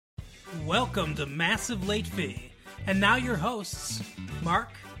Welcome to Massive Late Fee. And now your hosts, Mark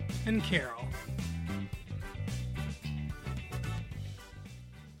and Carol.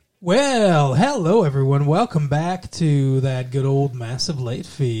 Well, hello everyone. Welcome back to that good old Massive Late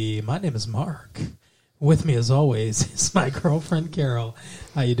Fee. My name is Mark. With me, as always, is my girlfriend, Carol.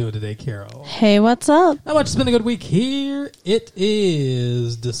 How you doing today, Carol? Hey, what's up? How much? It's been a good week here. It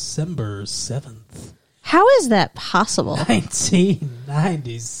is December 7th. How is that possible?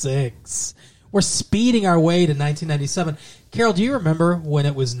 1996. We're speeding our way to 1997. Carol, do you remember when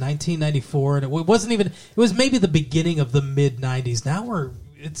it was 1994? And it wasn't even, it was maybe the beginning of the mid-90s. Now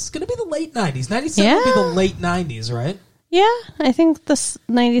it's going to be the late 90s. 97 will be the late 90s, right? Yeah, I think this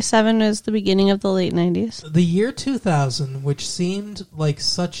 97 is the beginning of the late 90s. The year 2000, which seemed like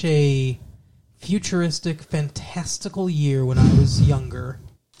such a futuristic, fantastical year when I was younger,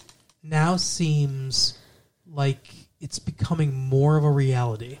 now seems like it's becoming more of a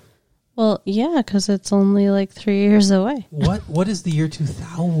reality. Well, yeah, because it's only like 3 years away. What is the year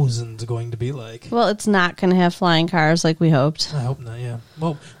 2000 going to be like? Well, it's not going to have flying cars like we hoped. I hope not, yeah.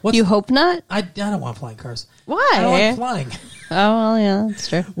 Well, You hope not? I don't want flying cars. Why? I don't like flying. Oh, well, yeah, that's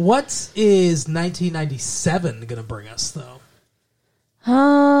true. What is 1997 going to bring us, though?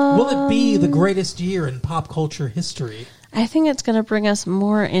 Will it be the greatest year in pop culture history? I think it's going to bring us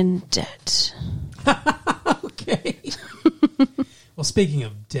more in debt. Okay. Well, speaking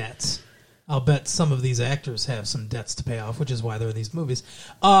of debts, I'll bet some of these actors have some debts to pay off, which is why they're in these movies.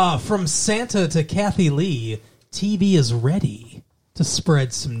 From Santa to Kathy Lee, TV is ready to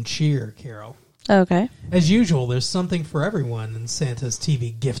spread some cheer, Carol. Okay. As usual, there's something for everyone in Santa's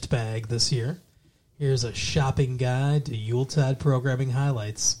TV gift bag this year. Here's a shopping guide to Yuletide programming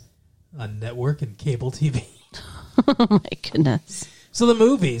highlights on network and cable TV. Oh, my goodness. So the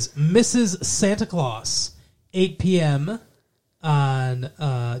movies, Mrs. Santa Claus, 8 p.m., on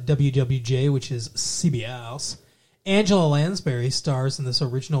WWJ, which is CBS. Angela Lansbury stars in this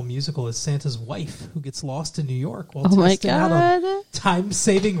original musical as Santa's wife, who gets lost in New York while testing out a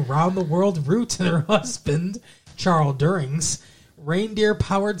time-saving round-the-world route in her husband, Charles During's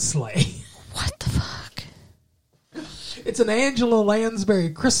reindeer-powered sleigh. What the fuck? It's an Angela Lansbury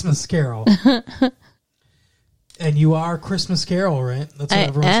Christmas Carol. And you are Christmas Carol, right? That's what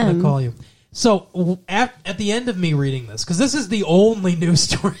everyone's going to call you. So, at the end of me reading this, because this is the only news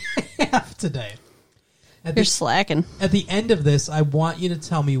story I have today. You're slacking. At the end of this, I want you to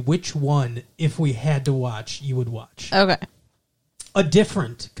tell me which one, if we had to watch, you would watch. Okay. A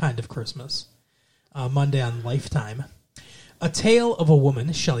Different Kind of Christmas. Monday on Lifetime. A tale of a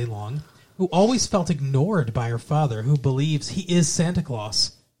woman, Shelley Long, who always felt ignored by her father, who believes he is Santa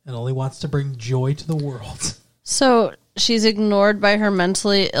Claus and only wants to bring joy to the world. So, she's ignored by her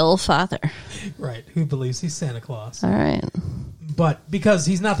mentally ill father. Right, who believes he's Santa Claus. All right. But because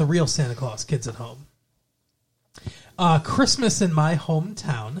he's not the real Santa Claus, kids at home. Christmas in My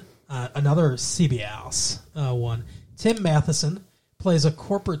Hometown, another CBS one. Tim Matheson plays a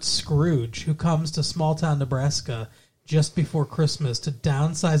corporate Scrooge who comes to small-town Nebraska just before Christmas to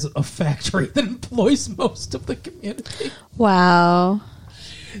downsize a factory that employs most of the community. Wow.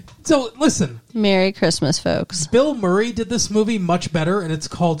 So, listen. Merry Christmas, folks. Bill Murray did this movie much better, and it's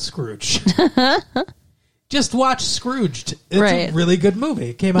called Scrooge. Just watch Scrooged. It's a really good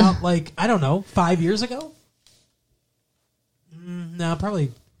movie. It came out, 5 years ago? No,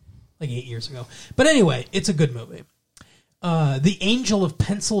 probably 8 years ago. But anyway, it's a good movie. The Angel of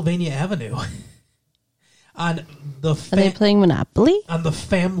Pennsylvania Avenue. Are they playing Monopoly? On the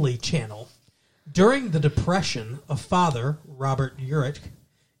Family Channel. During the Depression, a father, Robert Urich,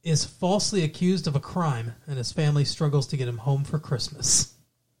 is falsely accused of a crime, and his family struggles to get him home for Christmas.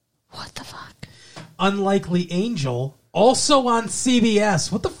 What the fuck? Unlikely Angel, also on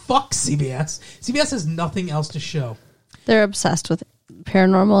CBS. What the fuck, CBS? CBS has nothing else to show. They're obsessed with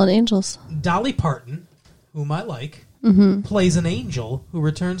paranormal and angels. Dolly Parton, whom I like, plays an angel who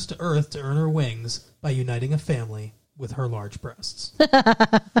returns to Earth to earn her wings by uniting a family with her large breasts.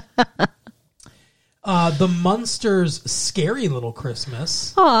 The Munsters' Scary Little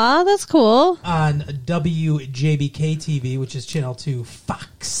Christmas. Aw, that's cool. On WJBK-TV, which is Channel 2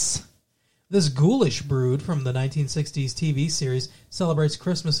 Fox. This ghoulish brood from the 1960s TV series celebrates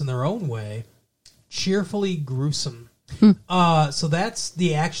Christmas in their own way. Cheerfully gruesome. So that's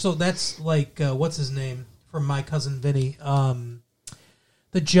the actual... That's what's his name from My Cousin Vinny?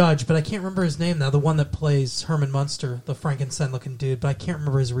 The judge, but I can't remember his name now. The one that plays Herman Munster, the Frankenstein-looking dude, but I can't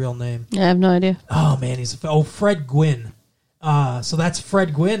remember his real name. I have no idea. Oh, man, Fred Gwynn. So that's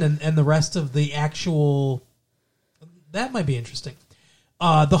Fred Gwynn and the rest of the actual... That might be interesting.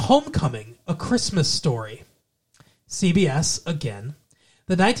 The Homecoming, A Christmas Story. CBS, again.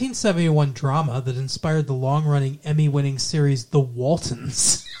 The 1971 drama that inspired the long-running Emmy-winning series The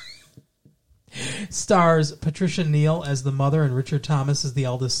Waltons stars Patricia Neal as the mother and Richard Thomas as the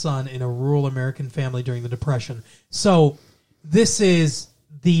eldest son in a rural American family during the Depression. So this is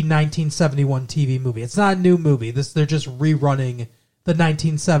the 1971 TV movie. It's not a new movie. They're just rerunning the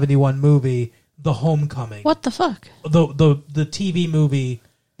 1971 movie, The Homecoming. What the fuck? The TV movie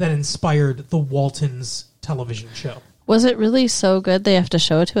that inspired the Waltons television show. Was it really so good they have to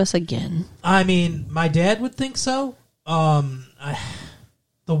show it to us again? I mean, my dad would think so. Do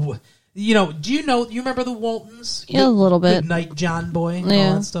you remember the Waltons? Yeah, a little bit. Good Night, John Boy, and all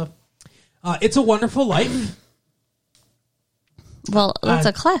Yeah. that stuff. It's a Wonderful Life Well, that's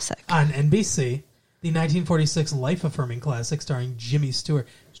a classic. on NBC. The 1946 life-affirming classic starring Jimmy Stewart.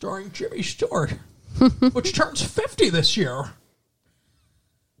 Which turns 50 this year.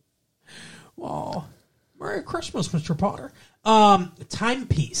 Oh, Merry Christmas, Mr. Potter.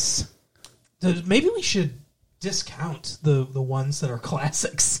 Timepiece. Maybe we should discount the ones that are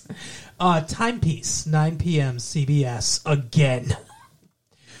classics. Timepiece, 9 p.m. CBS again.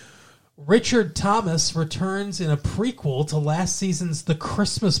 Richard Thomas returns in a prequel to last season's The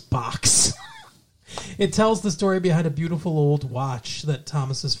Christmas Box. It tells the story behind a beautiful old watch that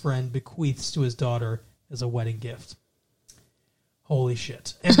Thomas's friend bequeaths to his daughter as a wedding gift. Holy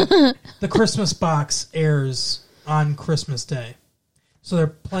shit. And The Christmas Box airs on Christmas Day. So they're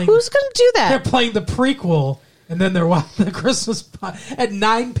playing... Who's going to do They're that? playing the prequel, and then they're watching the Christmas Box at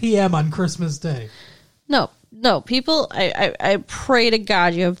 9 p.m. on Christmas Day. No, people, I pray to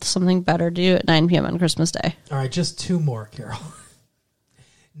God you have something better to do at 9 p.m. on Christmas Day. All right, just two more, Carol.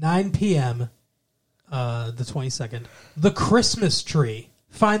 9 p.m., the 22nd. The Christmas Tree.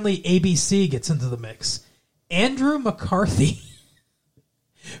 Finally, ABC gets into the mix. Andrew McCarthy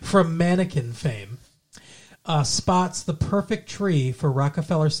from Mannequin fame spots the perfect tree for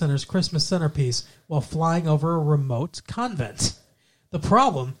Rockefeller Center's Christmas centerpiece while flying over a remote convent. The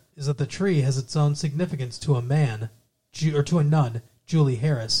problem is that the tree has its own significance to a man, or to a nun, Julie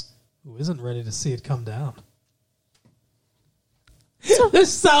Harris, who isn't ready to see it come down.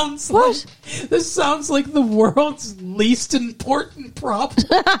 This sounds like the world's least important problem.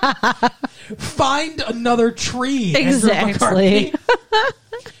 Find another tree. Exactly.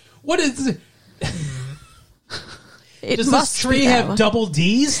 What is it? Does this must tree be that have one. double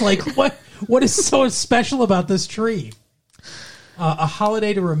D's? Like what is so special about this tree? A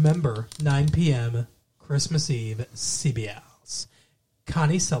Holiday to Remember, 9 p.m., Christmas Eve, CBS.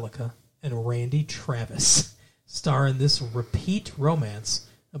 Connie Selica and Randy Travis star in this repeat romance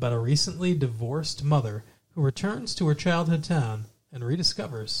about a recently divorced mother who returns to her childhood town and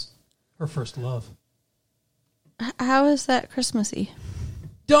rediscovers her first love. How is that Christmassy?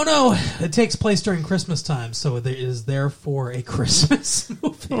 Don't know. It takes place during Christmas time, so it is therefore a Christmas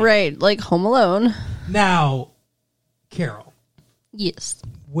movie. Right, like Home Alone. Now, Carol, Yes.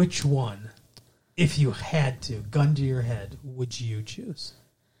 which one, if you had to, gun to your head, would you choose?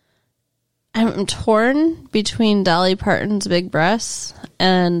 I'm torn between Dolly Parton's Big Breasts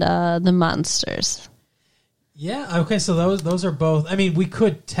and The Monsters. Yeah, okay, so those are both. I mean, we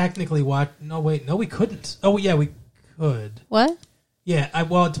could technically watch. No, we couldn't. Oh, yeah, we could. What? Yeah,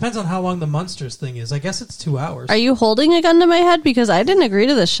 well, it depends on how long the Monsters thing is. I guess it's 2 hours. Are you holding a gun to my head? Because I didn't agree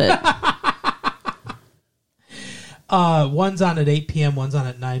to this shit. One's on at 8 p.m., one's on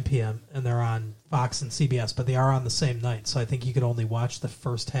at 9 p.m., and they're on Fox and CBS, but they are on the same night, so I think you could only watch the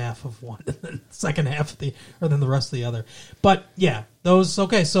first half of one and then the second half of or then the rest of the other. But, yeah, those,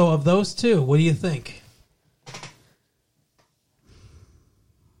 okay, so of those two, what do you think?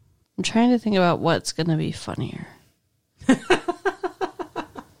 I'm trying to think about what's going to be funnier.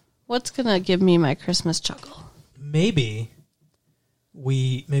 What's going to give me my Christmas chuckle? Maybe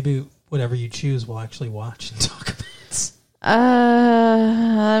whatever you choose we'll actually watch and talk about.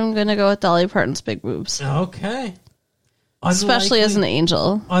 I'm going to go with Dolly Parton's Big Boobs. Okay. Especially as an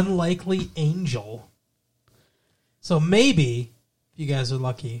angel. Unlikely angel. So maybe, if you guys are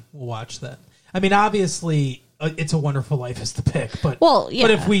lucky, we'll watch that. I mean, obviously, It's a Wonderful Life is the pick, but yeah.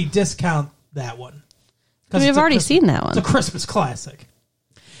 But if we discount that one, We've already seen that one. It's a Christmas classic.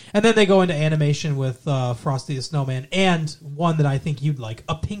 And then they go into animation with Frosty the Snowman and one that I think you'd like,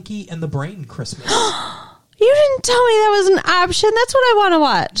 A Pinky and the Brain Christmas. You didn't tell me that was an option. That's what I want to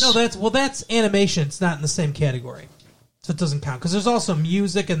watch. No, that's animation. It's not in the same category. So it doesn't count. Because there's also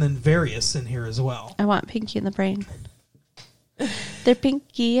music and then various in here as well. I want Pinky and the Brain. They're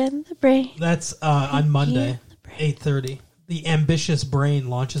Pinky and the Brain. That's on Monday, 8:30. The ambitious brain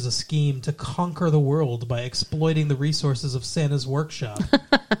launches a scheme to conquer the world by exploiting the resources of Santa's workshop.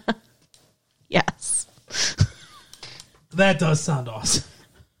 Yes. That does sound awesome.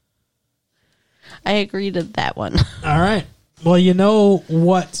 I agree to that one. All right. Well, you know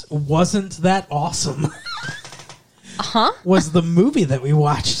what wasn't that awesome? Was the movie that we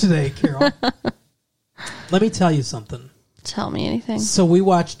watched today, Carol. Let me tell you something. Tell me anything. So we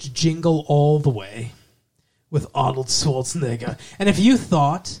watched Jingle All the Way with Arnold Schwarzenegger. And if you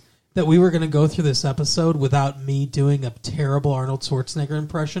thought that we were going to go through this episode without me doing a terrible Arnold Schwarzenegger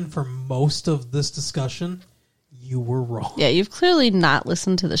impression for most of this discussion, you were wrong. Yeah, you've clearly not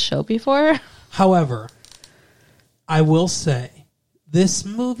listened to the show before. However, I will say this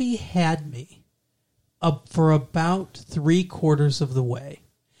movie had me up for about 3/4 of the way.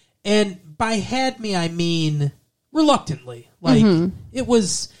 And by had me, I mean reluctantly. Like, it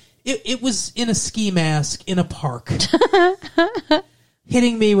was in a ski mask in a park.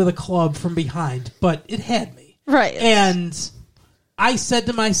 Hitting me with a club from behind, but it had me. Right. And I said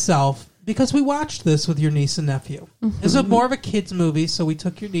to myself, because we watched this with your niece and nephew. It's more of a kid's movie, so we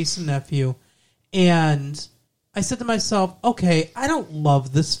took your niece and nephew, and I said to myself, okay, I don't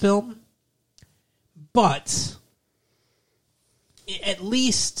love this film, but at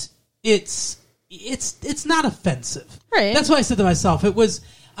least it's not offensive. Right. That's what I said to myself.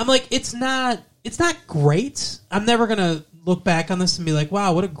 I'm like, it's not great. I'm never gonna look back on this and be like,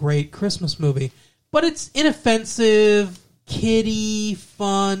 wow, what a great Christmas movie. But it's inoffensive, kiddie,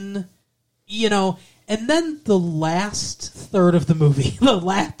 fun, And then the last third of the movie,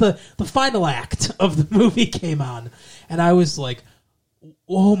 the final act of the movie came on, and I was like,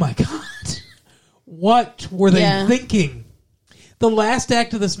 oh my God, what were they thinking? The last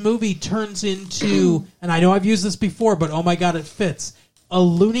act of this movie turns into, and I know I've used this before, but oh my God, it fits, a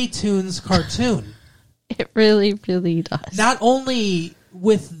Looney Tunes cartoon. It really, really does. Not only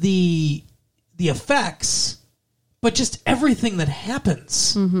with the effects, but just everything that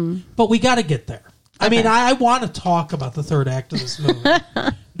happens. Mm-hmm. But we got to get there. Okay. I mean, I want to talk about the third act of this movie.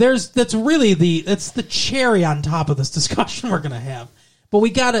 That's the cherry on top of this discussion we're going to have. But we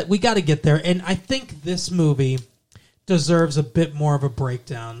got to get there, and I think this movie deserves a bit more of a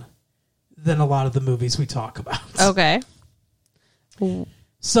breakdown than a lot of the movies we talk about. Okay.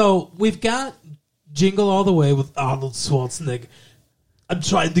 So we've got Jingle All the Way with Arnold Schwarzenegger. I'm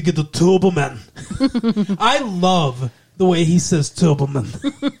trying to get the Turbo Man. I love the way he says Turbo Man.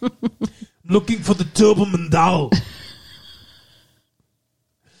 Looking for the Turbo Man doll.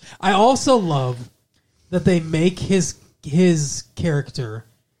 I also love that they make his character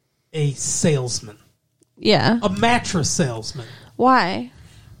a salesman. Yeah. A mattress salesman. Why?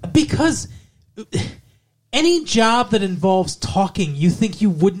 Because any job that involves talking, you think you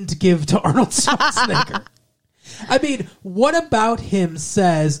wouldn't give to Arnold Schwarzenegger. I mean, what about him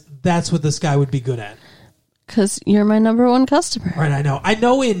says that's what this guy would be good at? Because you're my number one customer. Right, I know. I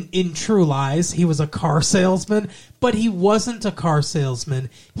know in True Lies, he was a car salesman, but he wasn't a car salesman.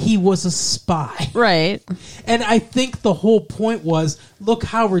 He was a spy. Right. And I think the whole point was, look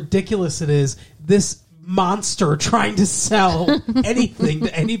how ridiculous it is, this monster trying to sell anything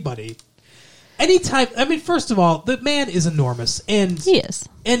to anybody. Anytime, I mean, first of all, the man is enormous. And he is.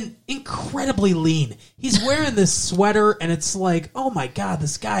 And incredibly lean. He's wearing this sweater, and it's like, oh my God,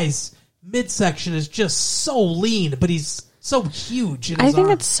 this guy's midsection is just so lean, but he's so huge in his I think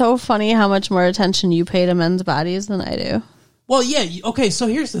arm. it's so funny how much more attention you pay to men's bodies than I do. Well, yeah, okay, so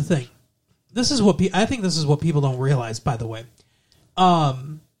here's the thing. I think this is what people don't realize, by the way.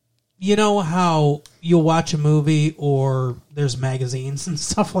 You know how you'll watch a movie or there's magazines and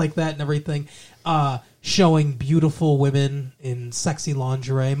stuff like that and everything showing beautiful women in sexy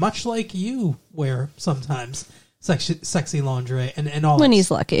lingerie, much like you wear sometimes, sexy lingerie and all when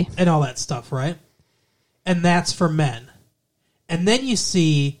he's lucky. And all that stuff, right? And that's for men. And then you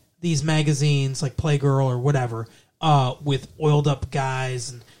see these magazines like Playgirl or whatever with oiled up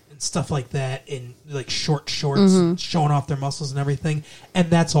guys and stuff like that in like short shorts showing off their muscles and everything, and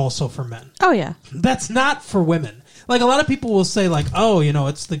that's also for men. Oh yeah. That's not for women. Like a lot of people will say like, oh,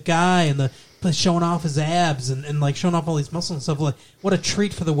 it's the guy and the showing off his abs and like showing off all these muscles and stuff. Like, what a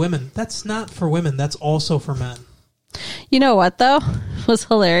treat for the women. That's not for women. That's also for men. You know what though was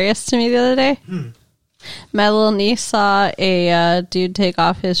hilarious to me the other day? My little niece saw a dude take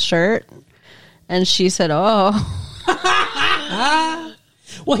off his shirt and she said, oh.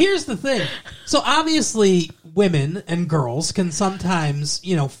 Well, here's the thing. So obviously, women and girls can sometimes,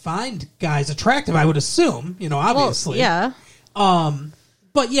 find guys attractive. I would assume, obviously. Well, yeah.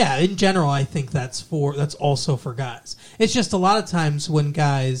 But yeah, in general, I think that's also for guys. It's just a lot of times when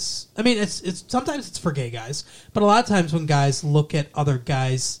guys, I mean, it's sometimes it's for gay guys, but a lot of times when guys look at other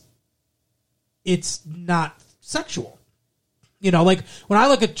guys, it's not sexual. You know, like when I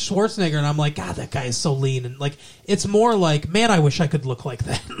look at Schwarzenegger and I'm like, God, that guy is so lean, and like it's more like, man, I wish I could look like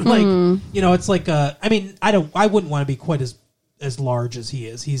that. Like, you know, it's like, I mean, I wouldn't want to be quite as large as he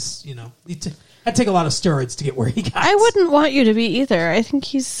is. He's, you know, I'd take a lot of steroids to get where he got. I wouldn't want you to be either. I think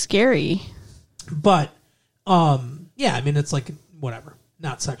he's scary. But, yeah, I mean, it's like whatever,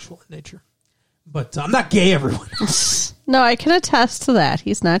 not sexual in nature. But I'm not gay, everyone. No, I can attest to that.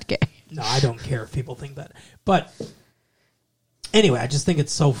 He's not gay. No, I don't care if people think that. But anyway, I just think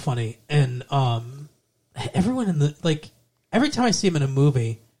it's so funny. And everyone in the, like, every time I see him in a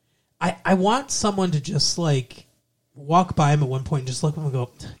movie, I want someone to just, like, walk by him at one point and just look at him and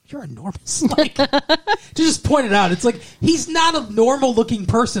go, you're enormous. Like, to just point it out. It's like, he's not a normal-looking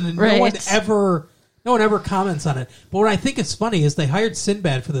person, and right. no one ever comments on it. But what I think is funny is they hired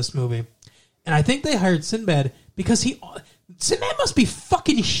Sinbad for this movie. And I think they hired Sinbad because Sinbad must be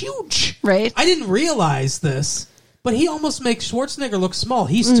fucking huge. Right. I didn't realize this, but he almost makes Schwarzenegger look small.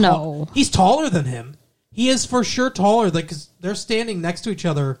 He's taller than him. He is for sure taller. Like, 'cause they're standing next to each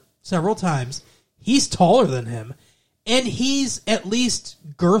other several times. He's taller than him. And he's at least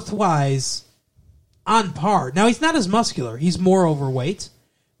girth-wise on par. Now, he's not as muscular. He's more overweight.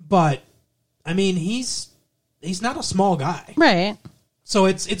 But, I mean, he's not a small guy. Right. So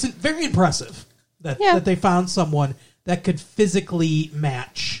it's very impressive that they found someone that could physically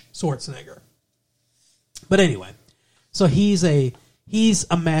match Schwarzenegger. But anyway, so he's a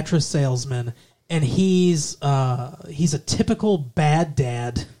mattress salesman, and he's a typical bad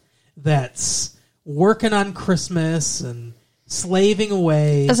dad that's working on Christmas and slaving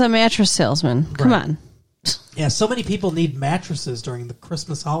away as a mattress salesman. Come on. Yeah, so many people need mattresses during the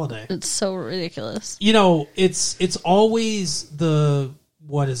Christmas holiday. It's so ridiculous. You know, it's always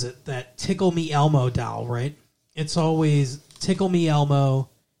what is it? That Tickle Me Elmo doll, right? It's always Tickle Me Elmo,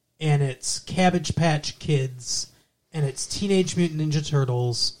 and it's Cabbage Patch Kids, and it's Teenage Mutant Ninja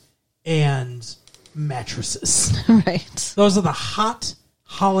Turtles, and mattresses. Right. Those are the hot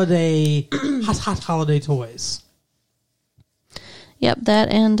holiday toys. Yep, that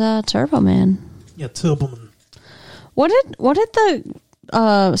and Turbo Man. Yeah, Turbo Man. What did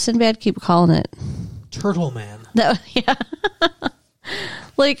the Sinbad keep calling it? Turtle Man. Yeah.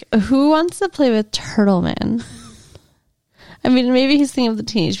 Like, who wants to play with Turtle Man? I mean, maybe he's thinking of the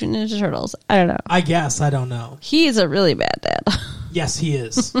Teenage Mutant Ninja Turtles. I don't know. I guess. I don't know. He's a really bad dad. Yes, he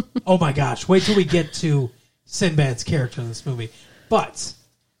is. Oh my gosh. Wait till we get to Sinbad's character in this movie. But,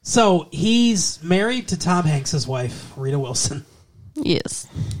 so he's married to Tom Hanks' wife, Rita Wilson. Yes.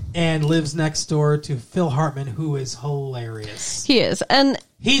 And lives next door to Phil Hartman, who is hilarious. He is. And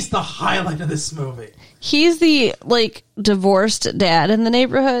he's the highlight of this movie. He's the, like, divorced dad in the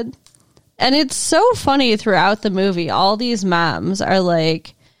neighborhood. And it's so funny throughout the movie. All these moms are,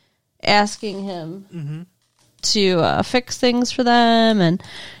 like, asking him to fix things for them. And,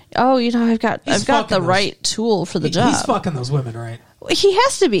 oh, you know, I've got the right tool for the job. He's fucking those women, right? He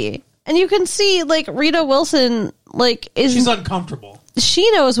has to be. And you can see, like, Rita Wilson, like, she's uncomfortable. She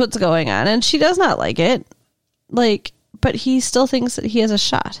knows what's going on, and she does not like it. Like, but he still thinks that he has a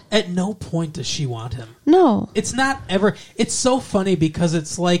shot. At no point does she want him. No. It's not ever. It's so funny because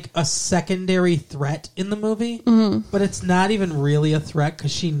it's like a secondary threat in the movie, but it's not even really a threat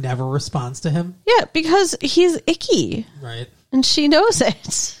because she never responds to him. Yeah, because he's icky. Right. And she knows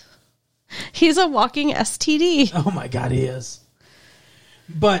it. He's a walking STD. Oh my God, he is.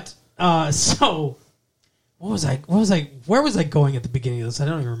 But, so, where was I going at the beginning of this? I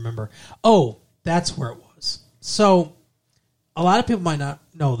don't even remember. Oh, that's where it was. So, a lot of people might not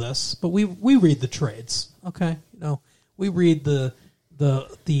know this, but we read the trades, okay? You know, we read the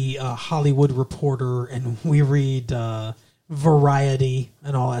Hollywood Reporter, and we read Variety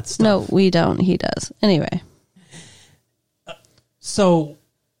and all that stuff. No, we don't. He does. Anyway. So,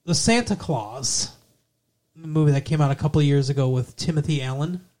 the Santa Claus, the movie that came out a couple of years ago with Timothy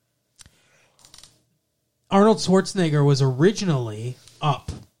Allen, Arnold Schwarzenegger was originally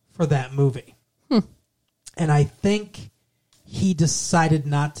up for that movie. And I think he decided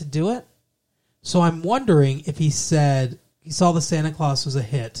not to do it. So I'm wondering if he said, he saw the Santa Claus was a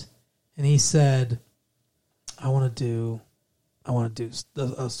hit, and he said, I want to do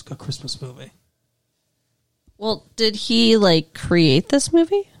a Christmas movie. Well, did he, like, create this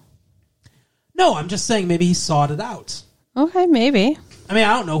movie? No, I'm just saying maybe he sought it out. Okay, maybe. I mean,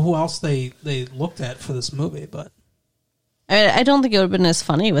 I don't know who else they looked at for this movie, but... I don't think it would have been as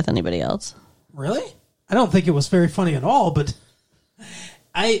funny with anybody else. Really? I don't think it was very funny at all, but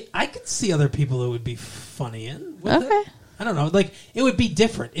I could see other people that would be funny in with it. I don't know. Like, it would be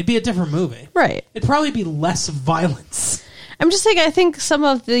different. It'd be a different movie. Right. It'd probably be less violence. I'm just saying, I think some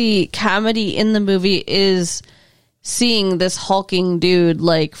of the comedy in the movie is seeing this hulking dude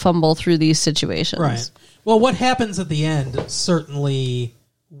like fumble through these situations. Right. Well, what happens at the end certainly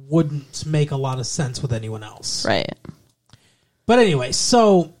wouldn't make a lot of sense with anyone else. Right. But anyway,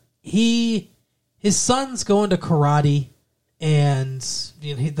 so his son's going to karate, and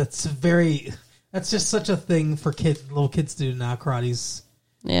you know, that's just such a thing for little kids to do now. Karate's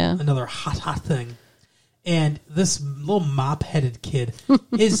another hot thing. And this little mop-headed kid,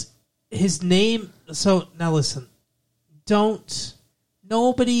 his name. So now listen,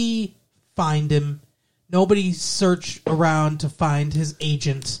 nobody find him. Nobody search around to find his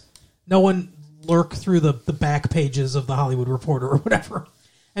agent. No one lurk through the back pages of the Hollywood Reporter or whatever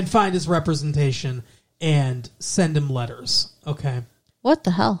and find his representation and send him letters. Okay. What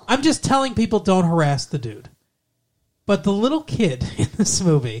the hell? I'm just telling people don't harass the dude. But the little kid in this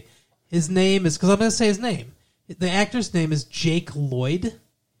movie, his name is, because I'm going to say his name. The actor's name is Jake Lloyd,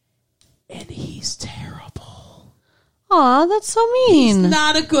 and he's terrible. Aw, that's so mean. He's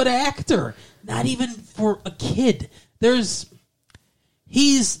not a good actor. Not even for a kid. There's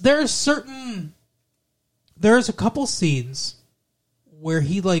a couple scenes where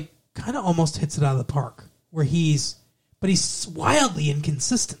he like kind of almost hits it out of the park. But he's wildly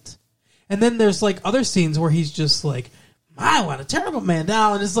inconsistent. And then there's like other scenes where he's just like, I want a terrible man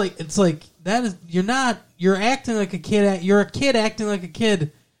doll, and it's like that is you're acting like a kid. You're a kid acting like a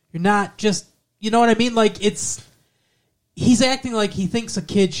kid. You're not just, you know what I mean? Like he's acting like he thinks a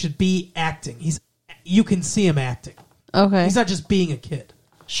kid should be acting. You can see him acting. Okay. He's not just being a kid.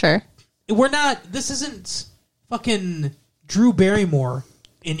 Sure. This isn't fucking Drew Barrymore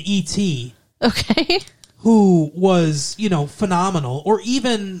in E.T. Okay. Who was, phenomenal. Or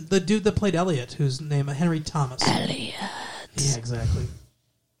even the dude that played Elliot, whose name is Henry Thomas. Elliot. Yeah, exactly.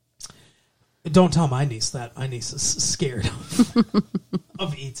 Don't tell my niece that. My niece is scared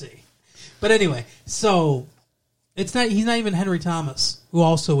of E.T. But anyway, so he's not even Henry Thomas, who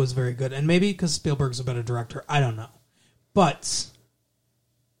also was very good. And maybe because Spielberg's a better director. I don't know. But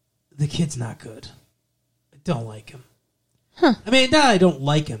the kid's not good. I don't like him. Huh. I mean, I don't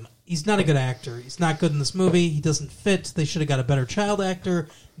like him. He's not a good actor. He's not good in this movie. He doesn't fit. They should have got a better child actor.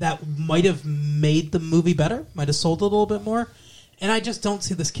 That might have made the movie better. Might have sold it a little bit more. And I just don't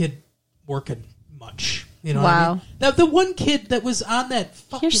see this kid working much. You know wow. what I mean? The one kid that was on that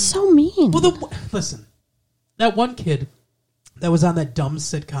fucking... You're so mean. Well, listen. That one kid that was on that dumb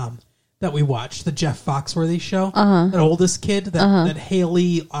sitcom that we watched, the Jeff Foxworthy show, that oldest kid, that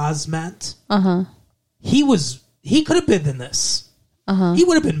Haley Osment, he could have been in this. He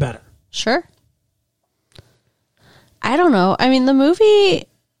would have been better. Sure. I don't know. I mean, the movie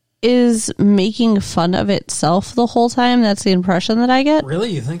is making fun of itself the whole time. That's the impression that I get. Really?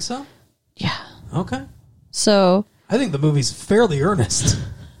 You think so? Yeah. Okay. So... I think the movie's fairly earnest.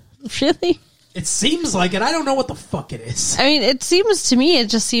 Really? It seems like it. I don't know what the fuck it is. I mean, it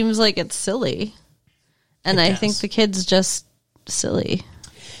just seems like it's silly. And I think the kid's just silly.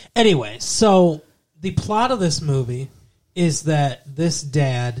 Anyway, so the plot of this movie is that this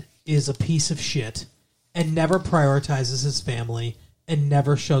dad is a piece of shit and never prioritizes his family and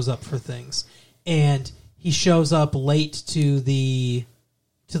never shows up for things. And he shows up late to the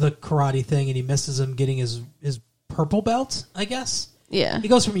karate thing, and he misses him getting his purple belt, I guess. Yeah. He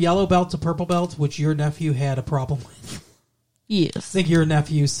goes from yellow belt to purple belt, which your nephew had a problem with. Yes. I think your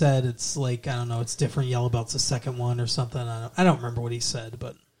nephew said it's like, I don't know, it's different. Yellow belt's the second one or something. I don't remember what he said,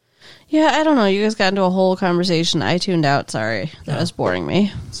 but... Yeah, I don't know. You guys got into a whole conversation. I tuned out. Sorry. That was boring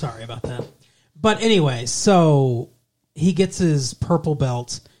me. Sorry about that. But anyway, so he gets his purple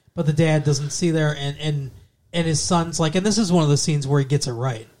belt, but the dad doesn't see there, and his son's like, and this is one of the scenes where he gets it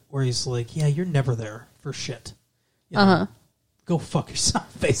right, where he's like, yeah, you're never there for shit. You know, go fuck yourself,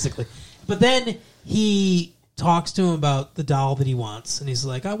 basically. But then he talks to him about the doll that he wants, and he's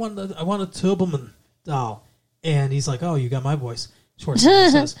like, I want a Turbleman doll. And he's like, oh, you got my voice.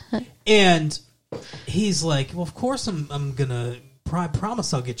 Schwarzenegger says. And he's like, well, of course I'm gonna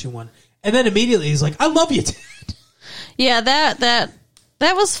promise I'll get you one. And then immediately he's like, I love you, Dad. Yeah, that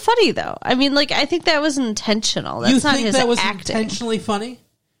was funny though. I mean, like, I think that was intentional. That's not his acting. You think that was intentionally funny?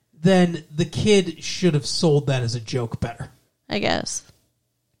 Then the kid should have sold that as a joke better, I guess.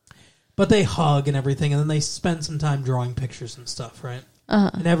 But they hug and everything, and then they spend some time drawing pictures and stuff, right?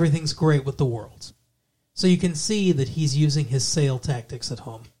 And everything's great with the world. So you can see that he's using his sale tactics at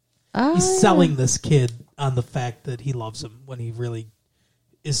home. He's selling this kid on the fact that he loves him when he really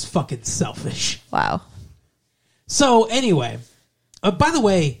is fucking selfish. Wow. So anyway, by the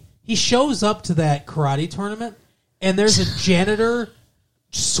way, he shows up to that karate tournament, and there's a janitor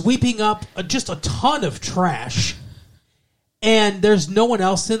sweeping up just a ton of trash, and there's no one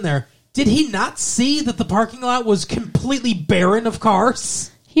else in there. Did he not see that the parking lot was completely barren of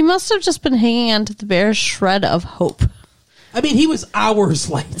cars? He must have just been hanging on to the bare shred of hope. I mean, he was hours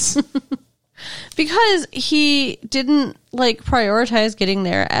late. Because he didn't, like, prioritize getting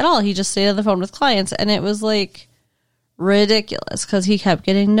there at all. He just stayed on the phone with clients, and it was, like, ridiculous because he kept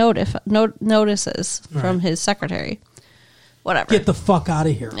getting notices from his secretary. Whatever. Get the fuck out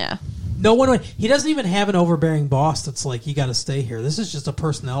of here. Yeah. No one. He doesn't even have an overbearing boss that's like, you got to stay here. This is just a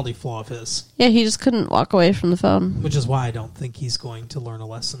personality flaw of his. Yeah, he just couldn't walk away from the phone. Which is why I don't think he's going to learn a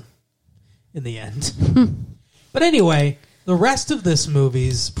lesson in the end. But anyway, the rest of this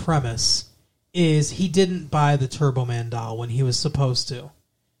movie's premise is he didn't buy the Turbo Man doll when he was supposed to.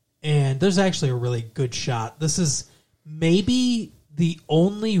 And there's actually a really good shot. This is maybe the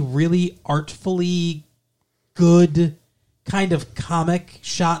only really artfully good kind of comic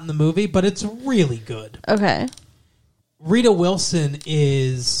shot in the movie, but it's really good. Okay. Rita Wilson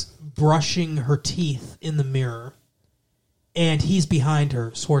is brushing her teeth in the mirror, and he's behind her,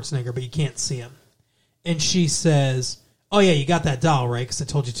 Schwarzenegger, but you can't see him. And she says, "Oh yeah, you got that doll, right? Because I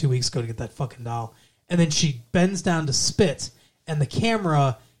told you 2 weeks ago to get that fucking doll." And then she bends down to spit, and the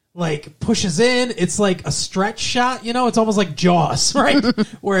camera like pushes in. It's like a stretch shot, you know? It's almost like Jaws, right?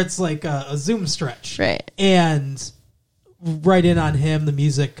 Where it's like a zoom stretch. Right. And right in on him, the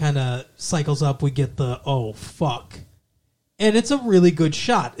music kind of cycles up. We get the, oh, fuck. And it's a really good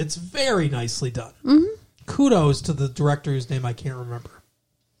shot. It's very nicely done. Mm-hmm. Kudos to the director whose name I can't remember.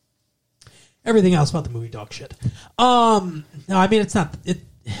 Everything else about the movie, dog shit. No, I mean, it's not...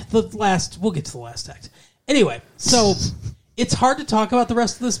 We'll get to the last act. Anyway, so it's hard to talk about the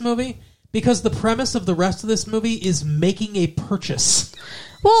rest of this movie because the premise of the rest of this movie is making a purchase.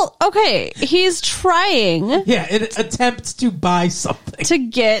 Well, okay, he's trying an attempt to buy something. to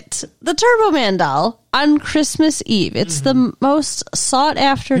get the Turbo Man doll on Christmas Eve. It's the most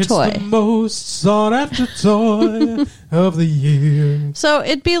sought-after toy. It's the most sought-after toy of the year. So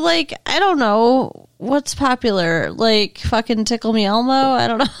it'd be like, I don't know, what's popular? Like fucking Tickle Me Elmo? I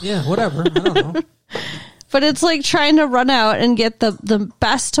don't know. Yeah, whatever. I don't know. But it's like trying to run out and get the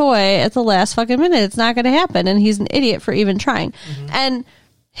best toy at the last fucking minute. It's not going to happen, and he's an idiot for even trying. Mm-hmm. And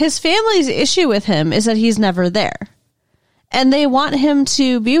his family's issue with him is that he's never there. And they want him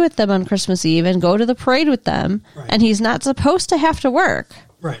to be with them on Christmas Eve and go to the parade with them, and he's not supposed to have to work.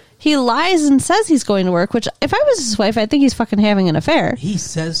 Right. He lies and says he's going to work, which if I was his wife, I'd think he's fucking having an affair. He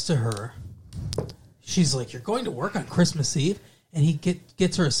says to her, she's like, "You're going to work on Christmas Eve?" And he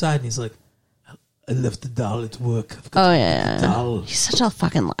gets her aside, and he's like, "I left the doll at work. I've got the doll." He's such a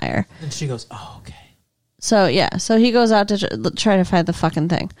fucking liar. And she goes, "Oh, okay." So, yeah. So he goes out to try to find the fucking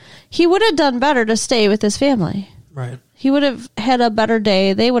thing. He would have done better to stay with his family. Right. He would have had a better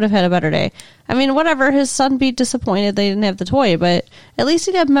day. They would have had a better day. I mean, whatever. His son be disappointed they didn't have the toy, but at least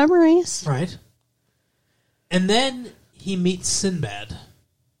he'd have memories. Right. And then he meets Sinbad,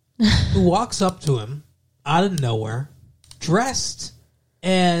 who walks up to him out of nowhere, dressed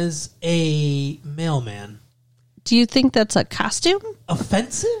as a mailman. Do you think that's a costume?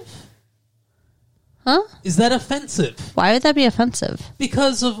 Offensive? Huh? Is that offensive? Why would that be offensive?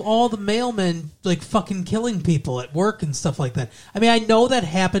 Because of all the mailmen, like, fucking killing people at work and stuff like that. I mean, I know that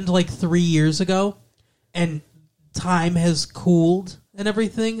happened, like, 3 years ago, and time has cooled and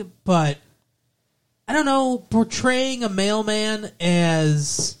everything, but, I don't know, portraying a mailman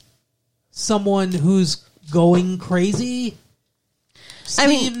as someone who's going crazy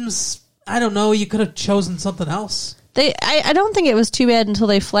seems, I don't know, you could have chosen something else. I don't think it was too bad until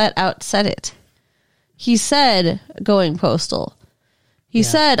they flat out said it. He said going postal. He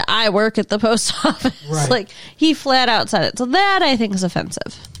said, "I work at the post office." Right. Like, he flat out said it. So that, I think, is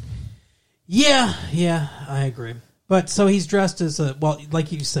offensive. Yeah, I agree. But so he's dressed as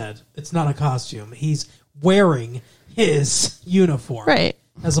like you said, it's not a costume. He's wearing his uniform. Right.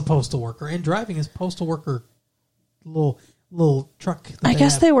 As a postal worker and driving his postal worker little truck. I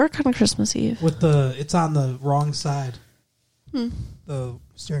guess they work on Christmas Eve. It's on the wrong side. The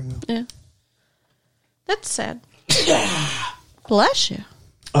steering wheel. Yeah. That's sad. Bless you.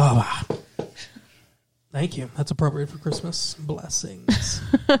 Oh, wow. Thank you. That's appropriate for Christmas. Blessings.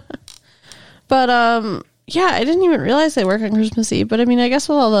 But, yeah, I didn't even realize they work on Christmas Eve. But, I mean, I guess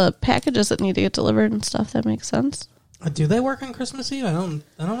with all the packages that need to get delivered and stuff, that makes sense. Do they work on Christmas Eve? I don't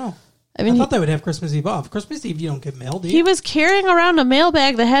know. I mean, I thought they would have Christmas Eve off. Christmas Eve, you don't get mail, do you? He was carrying around a mail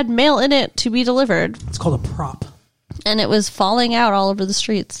bag that had mail in it to be delivered. It's called a prop. And it was falling out all over the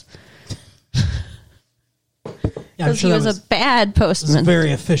streets. Yeah, I'm Because sure he was a bad postman. It's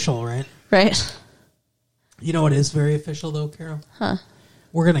very official, right? Right. You know what is very official, though, Carol? Huh.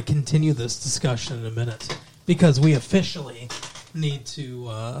 We're going to continue this discussion in a minute because we officially need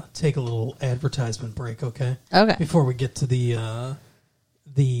to take a little advertisement break, okay? Okay. Before we get to the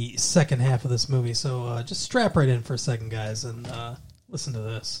second half of this movie. So just strap right in for a second, guys, and listen to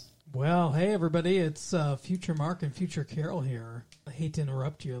this. Well, hey, everybody. It's Future Mark and Future Carol here. I hate to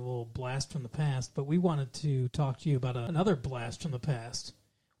interrupt you, a little blast from the past, but we wanted to talk to you about another blast from the past.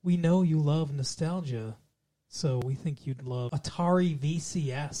 We know you love nostalgia, so we think you'd love Atari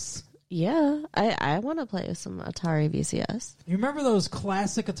VCS. Yeah, I want to play with some Atari VCS. You remember those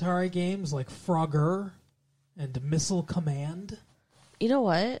classic Atari games like Frogger and Missile Command? You know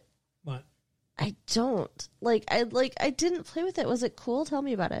what? What? I don't. I didn't play with it. Was it cool? Tell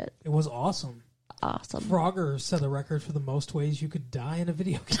me about it. It was awesome. Awesome. Frogger set the record for the most ways you could die in a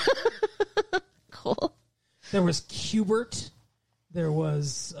video game. Cool. There was Q*bert. There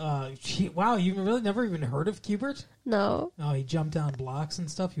was, wow, you really never even heard of Q*bert? No. Oh, he jumped down blocks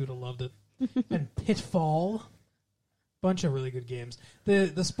and stuff. You would have loved it. And Pitfall. Bunch of really good games.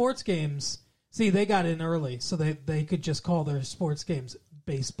 The sports games, see, they got in early, so they could just call their sports games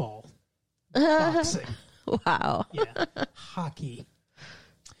baseball, boxing. Wow. Yeah, hockey.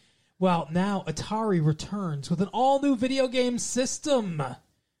 Well, now Atari returns with an all-new video game system.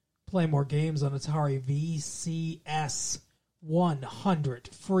 Play more games on Atari VCS.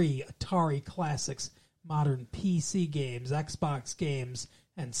 100 free Atari classics, modern PC games, Xbox games,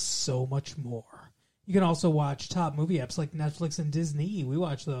 and so much more. You can also watch top movie apps like Netflix and Disney. We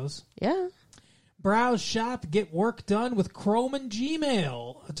watch those. Yeah. Browse, shop, get work done with Chrome and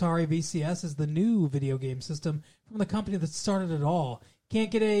Gmail. Atari VCS is the new video game system from the company that started it all.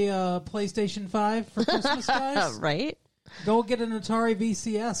 Can't get a PlayStation 5 for Christmas, guys? Right? Go get an Atari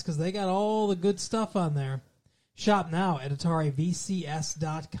VCS because they got all the good stuff on there. Shop now at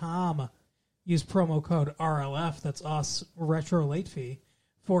AtariVCS.com. Use promo code RLF, that's us, Retro Late Fee,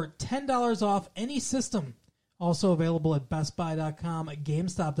 for $10 off any system. Also available at BestBuy.com,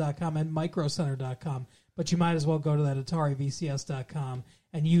 GameStop.com, and MicroCenter.com. But you might as well go to that AtariVCS.com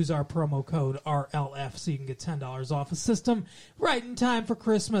and use our promo code RLF so you can get $10 off a system right in time for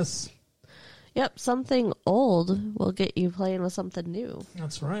Christmas. Yep, something old will get you playing with something new.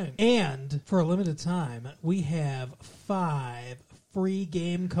 That's right. And for a limited time, we have 5 free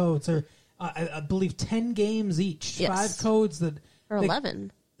game codes, or I believe 10 games each. Yes. 5 codes that... Or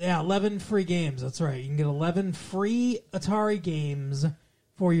 11. Yeah, 11 free games. That's right. You can get 11 free Atari games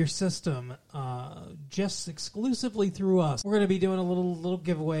for your system, just exclusively through us. We're going to be doing a little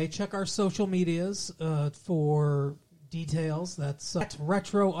giveaway. Check our social medias for details. That's at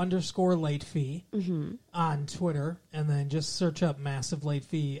retro_late fee on Twitter, and then just search up Massive Late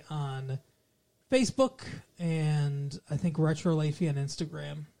Fee on Facebook, and I think Retro Late Fee on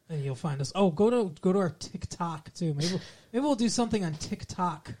Instagram, and you'll find us. Oh, go to our TikTok too. Maybe we'll do something on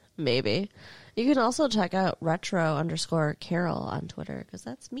TikTok. Maybe. You can also check out retro_Carol on Twitter, because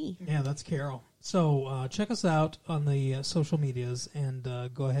that's me. Yeah, that's Carol. So check us out on the social medias, and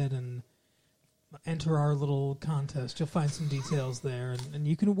go ahead and enter our little contest. You'll find some details there, and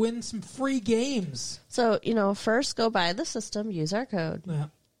you can win some free games. So, first go buy the system, use our code. Yeah,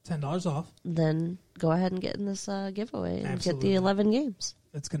 $10 off. Then go ahead and get in this giveaway and Absolutely. get the 11 games.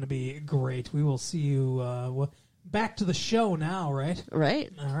 It's going to be great. We will see you back to the show now, right?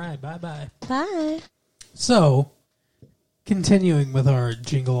 Right. All right, bye-bye. Bye. So, continuing with our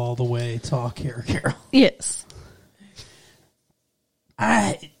Jingle All the Way talk here, Carol. Yes.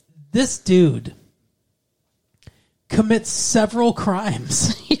 This dude commits several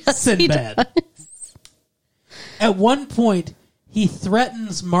crimes. Yes, Sinbad. At one point, he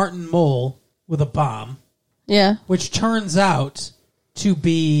threatens Martin Mull with a bomb, Yeah. which turns out to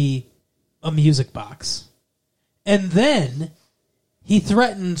be a music box. And then he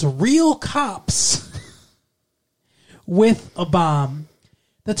threatens real cops with a bomb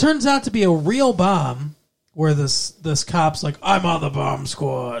that turns out to be a real bomb, where this cop's like, I'm on the bomb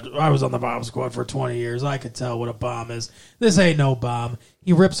squad. I was on the bomb squad for 20 years. I could tell what a bomb is. This ain't no bomb.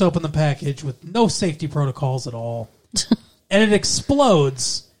 He rips open the package with no safety protocols at all. And it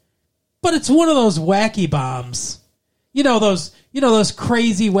explodes. But it's one of those wacky bombs. You know those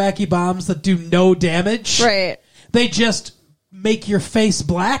crazy wacky bombs that do no damage? Right. They just make your face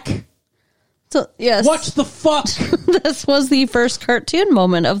black? So, yes. What the fuck? This was the first cartoon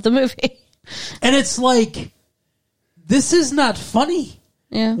moment of the movie. And it's like, this is not funny.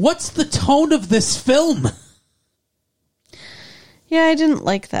 Yeah. What's the tone of this film? Yeah, I didn't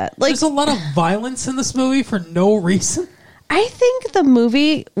like that. There's a lot of violence in this movie for no reason. I think the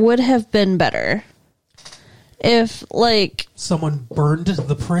movie would have been better if, someone burned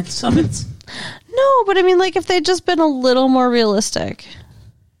the prints of it. No, but I mean, if they'd just been a little more realistic.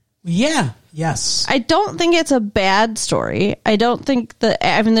 Yeah, Yes. I don't think it's a bad story. I don't think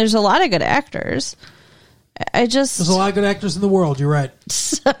there's a lot of good actors. There's a lot of good actors in the world. You're right.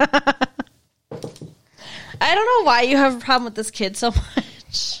 I don't know why you have a problem with this kid so much.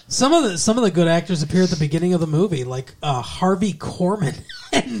 Some of the good actors appear at the beginning of the movie, like Harvey Korman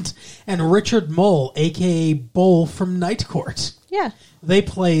and Richard Mole, aka Bull from Night Court. Yeah. They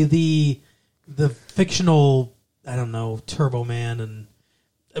play the fictional, I don't know, Turbo Man, and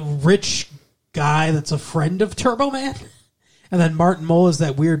a rich guy that's a friend of Turbo Man. And then Martin Mull is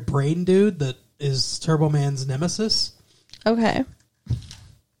that weird brain dude that is Turbo Man's nemesis. Okay.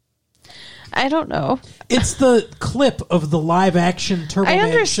 I don't know. It's the clip of the live action Turbo Man show. I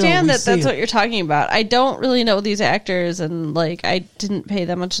understand that that's what you're talking about. I don't really know these actors, and like I didn't pay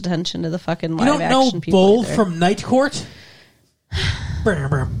that much attention to the fucking live action people. You don't know people Bull either. from Night Court?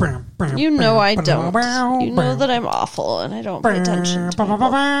 You know I don't. You know that I'm awful, and I don't pay attention to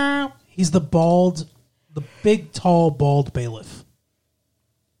people. He's the big, tall, bald bailiff.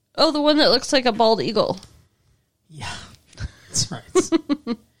 Oh, the one that looks like a bald eagle. Yeah, that's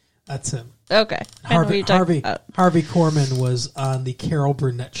right. That's him. Okay. Harvey Korman was on the Carol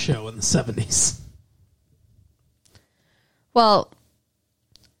Burnett show in the 70s. Well,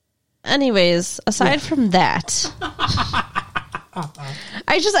 anyways, aside from that,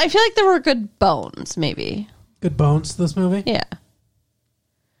 I feel like there were good bones, maybe. Good bones to this movie? Yeah.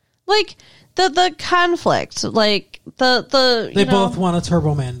 Like the conflict, like the They both want a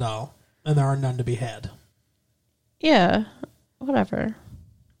Turbo Man doll, and there are none to be had. Yeah. Whatever.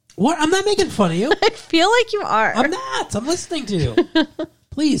 What? I'm not making fun of you. I feel like you are. I'm not. I'm listening to you.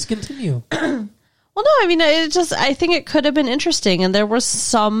 Please continue. Well, no, I mean, I think it could have been interesting, and there were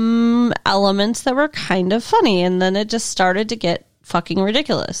some elements that were kind of funny, and then it just started to get fucking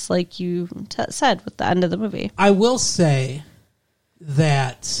ridiculous, like you said with the end of the movie. I will say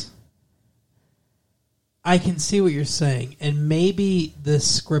that I can see what you're saying, and maybe this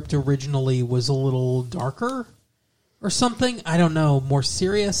script originally was a little darker or something. I don't know, more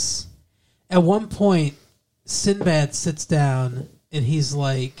serious. At one point, Sinbad sits down, and he's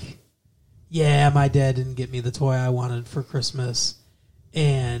like, yeah, my dad didn't get me the toy I wanted for Christmas,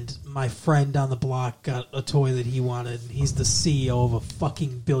 and my friend down the block got a toy that he wanted. He's the CEO of a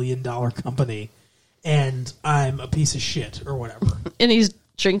fucking billion-dollar company, and I'm a piece of shit, or whatever. And he's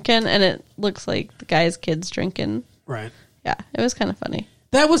drinking, and it looks like the guy's kid's drinking. Right. Yeah, it was kind of funny.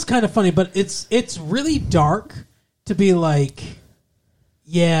 That was kind of funny, but it's really dark to be like,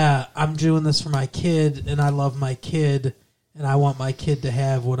 yeah, I'm doing this for my kid, and I love my kid, and I want my kid to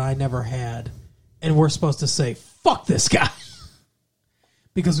have what I never had. And we're supposed to say, fuck this guy.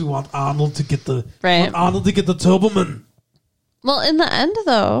 Because we want Arnold to get the Turboman. Well, in the end,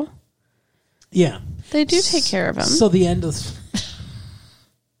 though, yeah, they do take care of him. So the end of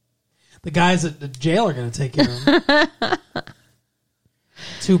the guys at the jail are going to take care of him.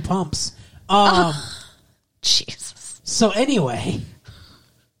 2 pumps. Jesus. So anyway,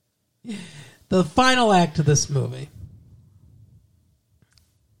 the final act of this movie,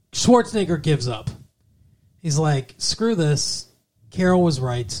 Schwarzenegger gives up. He's like, screw this. Carol was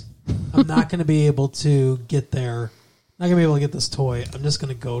right. I'm not going to be able to get there. Not going to be able to get this toy. I'm just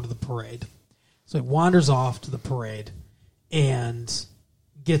going to go to the parade. So he wanders off to the parade and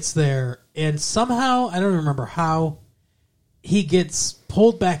gets there. And somehow, I don't remember how, he gets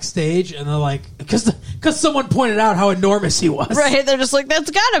pulled backstage. And they're like, because someone pointed out how enormous he was. Right. They're just like,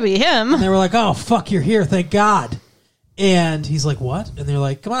 that's got to be him. And they were like, oh, fuck, you're here. Thank God. And he's like, what? And they're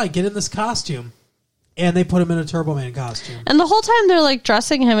like, come on, get in this costume. And they put him in a Turbo Man costume. And the whole time they're like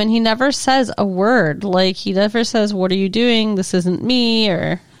dressing him, and he never says a word. Like, he never says, what are you doing? This isn't me,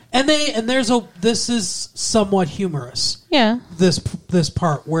 or... this is somewhat humorous. Yeah. This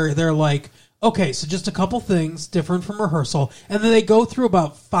part where they're like, okay, so just a couple things different from rehearsal. And then they go through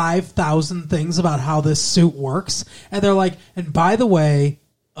about 5,000 things about how this suit works. And they're like, and by the way,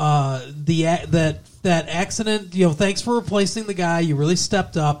 that accident, thanks for replacing the guy. You really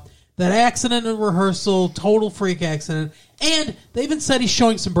stepped up. That accident in rehearsal, total freak accident. And they even said he's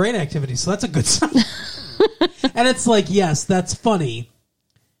showing some brain activity, so that's a good sign. And it's like, yes, that's funny.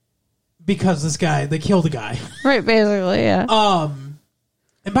 Because they killed a guy. Right, basically, yeah.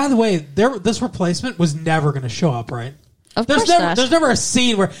 And by the way, this replacement was never going to show up, right? There's never a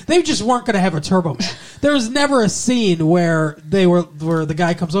scene where they just weren't going to have a Turbo Man. There was never a scene where where the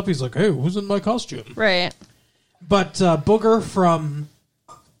guy comes up, he's like, hey, who's in my costume? Right. But Booger from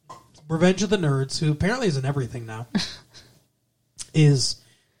Revenge of the Nerds, who apparently is in everything now, is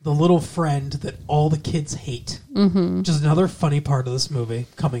the little friend that all the kids hate. Mm-hmm. Which is another funny part of this movie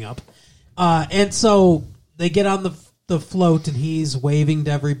coming up. And so they get on the the float, and he's waving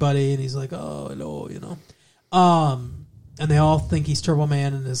to everybody, and he's like, "Oh, hello," you know. And they all think he's Turbo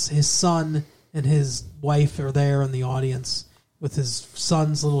Man, and his son and his wife are there in the audience with his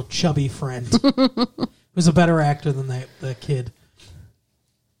son's little chubby friend, who's a better actor than the kid.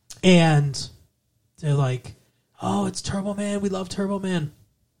 And they're like, "Oh, it's Turbo Man. We love Turbo Man."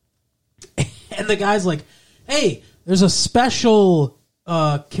 And the guy's like, "Hey, there's a special,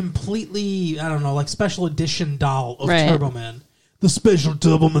 completely, I don't know, like special edition doll of Turbo Man. The special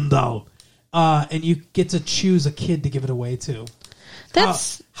Turbo Man doll. And you get to choose a kid to give it away to."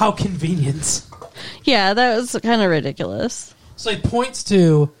 That's how convenient. Yeah, that was kind of ridiculous. So he points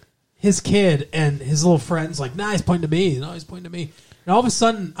to his kid, and his little friend's like, "Nah, he's pointing to me. No, he's pointing to me." And all of a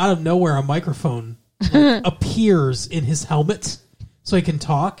sudden, out of nowhere, a microphone appears in his helmet so he can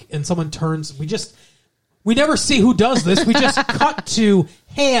talk, and someone turns. We never see who does this. We just cut to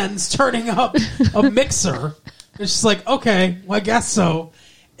hands turning up a mixer. It's just like, okay, well, I guess so.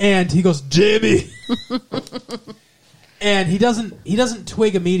 And he goes, "Jamie." And he doesn't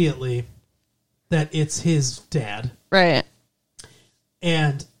twig immediately that it's his dad. Right.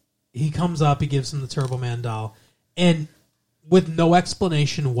 And he comes up, he gives him the Turbo Man doll, and with no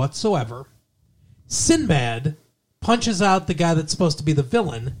explanation whatsoever, Sinbad punches out the guy that's supposed to be the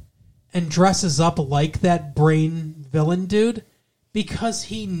villain and dresses up like that brain villain dude because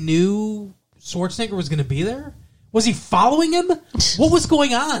he knew Schwarzenegger was going to be there? Was he following him? What was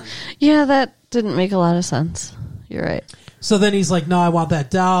going on? Yeah, that didn't make a lot of sense. You're right. So then he's like, "No, I want that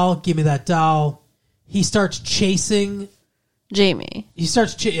doll. Give me that doll." He starts chasing Jamie. He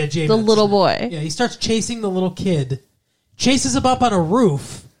starts Jamie, the little boy. Yeah, he starts chasing the little kid, chases him up on a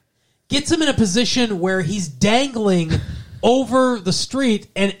roof, gets him in a position where he's dangling over the street,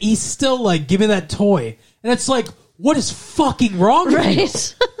 and he's still like, "Give me that toy." And it's like, what is fucking wrong with you?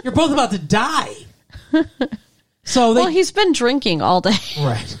 You're both about to die. So he's been drinking all day.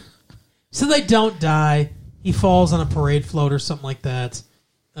 Right. So they don't die. He falls on a parade float or something like that.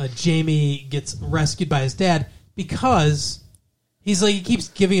 Jamie gets rescued by his dad because he's like, he keeps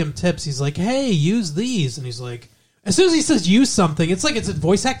giving him tips. He's like, "Hey, use these." And he's like, as soon as he says use something, it's like it's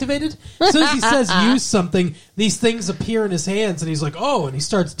voice activated. As soon as he says use something, these things appear in his hands, and he's like, "Oh," and he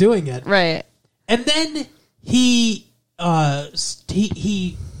starts doing it. Right. And then he activates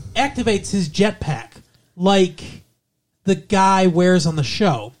his jetpack like the guy wears on the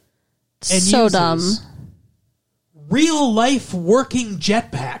show. And so dumb. Real life working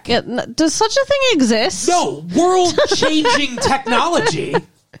jetpack. Yeah, does such a thing exist? No, world changing technology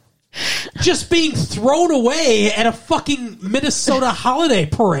just being thrown away at a fucking Minnesota holiday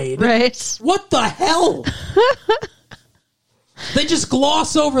parade. Right. What the hell? They just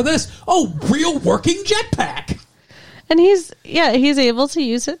gloss over this. Oh, real working jetpack. And he's able to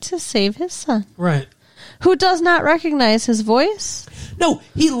use it to save his son. Right. Who does not recognize his voice? No,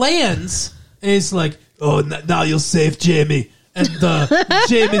 he lands and he's like, "Oh, now you'll save Jamie." And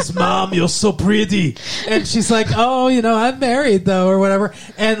Jamie's mom, "You're so pretty." And she's like, "Oh, I'm married though," or whatever.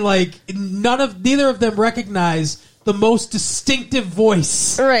 And like, neither of them recognize the most distinctive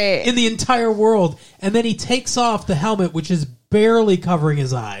voice in the entire world. And then he takes off the helmet, which is barely covering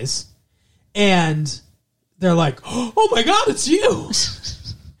his eyes. And they're like, "Oh my God, it's you."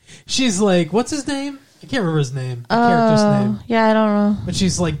 She's like, what's his name? I can't remember his name. The character's name. Yeah, I don't know. But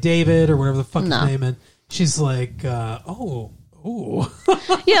she's like David or whatever the fuck his name is. She's like, oh.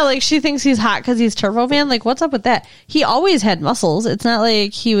 Yeah, like she thinks he's hot because he's Turbo Man. Like, what's up with that? He always had muscles. It's not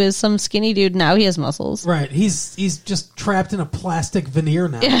like he was some skinny dude. Now he has muscles. Right. He's just trapped in a plastic veneer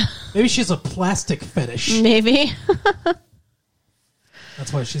now. Yeah. Maybe she has a plastic fetish. Maybe.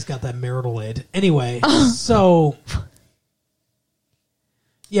 That's why she's got that marital aid. Anyway, so...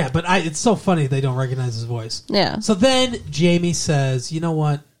 Yeah, but it's so funny they don't recognize his voice. Yeah. So then Jamie says, "You know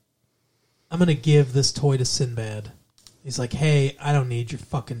what? I'm going to give this toy to Sinbad." He's like, "Hey, I don't need your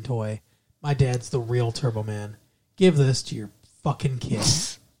fucking toy. My dad's the real Turbo Man. Give this to your fucking kid."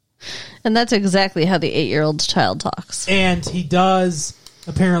 And that's exactly how the 8-year-old child talks. And he does.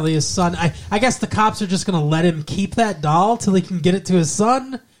 Apparently his son... I guess the cops are just going to let him keep that doll till he can get it to his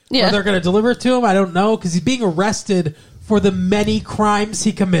son? Yeah. Or they're going to deliver it to him? I don't know, because he's being arrested for the many crimes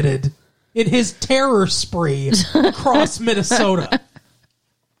he committed in his terror spree across Minnesota.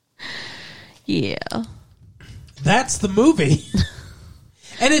 Yeah. That's the movie.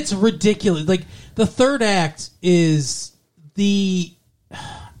 And it's ridiculous. Like, the third act is the...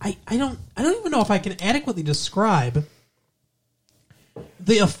 I don't even know if I can adequately describe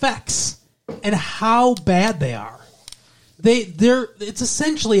the effects and how bad they are. It's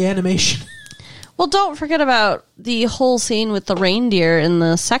essentially animation. Well, don't forget about the whole scene with the reindeer in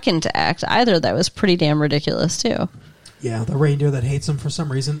the second act either. That was pretty damn ridiculous, too. Yeah, the reindeer that hates him for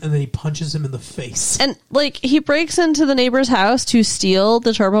some reason, and then he punches him in the face. And, like, he breaks into the neighbor's house to steal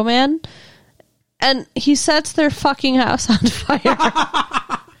the Turbo Man, and he sets their fucking house on fire.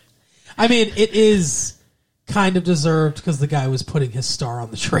 I mean, it is kind of deserved because the guy was putting his star on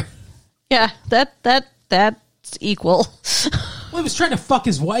the tree. Yeah, that's equal. Well, he was trying to fuck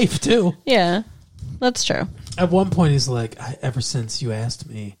his wife, too. Yeah, that's true. At one point, he's like, ever since you asked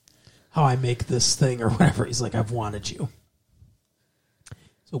me how I make this thing or whatever, he's like, I've wanted you.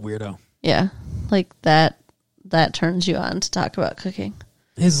 It's a weirdo. Yeah, like that turns you on to talk about cooking.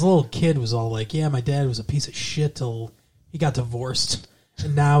 His little kid was all like, yeah, my dad was a piece of shit till he got divorced.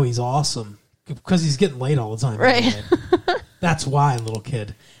 And now he's awesome. Because he's getting laid all the time. Right. That's why, little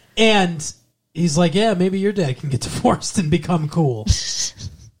kid. And he's like, yeah, maybe your dad can get divorced and become cool.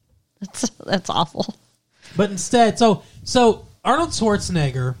 That's awful. But instead, so Arnold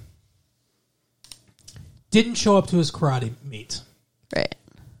Schwarzenegger didn't show up to his karate meet. Right.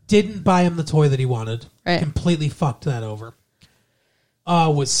 Didn't buy him the toy that he wanted. Right. Completely fucked that over.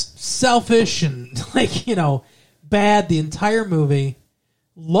 Was selfish and, like, bad the entire movie.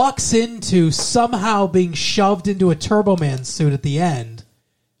 Lucks into somehow being shoved into a Turbo Man suit at the end.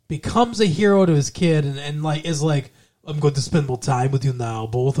 Becomes a hero to his kid and like is like, I'm going to spend more time with you now,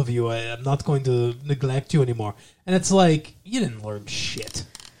 both of you. I'm not going to neglect you anymore. And it's like, you didn't learn shit.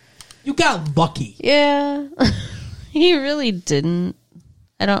 You got lucky. Yeah. He really didn't.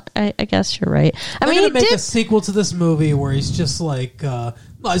 I guess you're right. They're mean, gonna make a sequel to this movie where he's just like,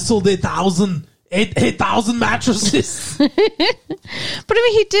 I sold 8,000 mattresses. But I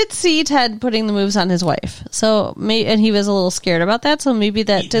mean, he did see Ted putting the moves on his wife. So and he was a little scared about that. So maybe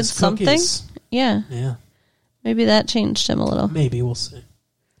that did something. Cookies. Yeah. Yeah. Maybe that changed him a little. Maybe we'll see.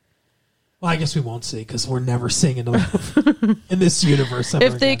 Well, I guess we won't see because we're never seeing another movie in this universe.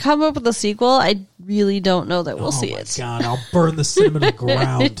 If they come up with a sequel, I really don't know that we'll see it. Oh my God, I'll burn the cinema to the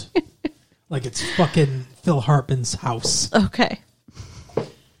ground like it's fucking Phil Hartman's house. Okay.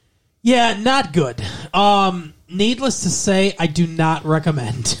 Yeah, not good. Needless to say, I do not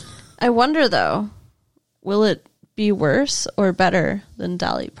recommend. I wonder though, will it be worse or better than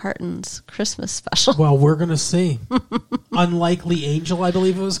Dolly Parton's Christmas special? Well, we're gonna see. Unlikely Angel, I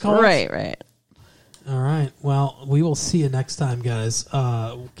believe it was called. Right. All right. Well, we will see you next time, guys.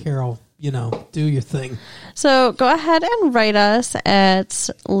 Carol, do your thing. So go ahead and write us at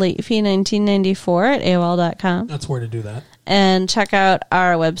latefee1994 at AOL.com. That's where to do that. And check out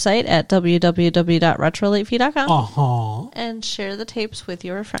our website at www.retrolatefee.com. Uh-huh. And share the tapes with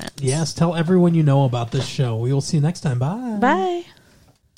your friends. Yes, tell everyone you know about this show. We will see you next time. Bye. Bye.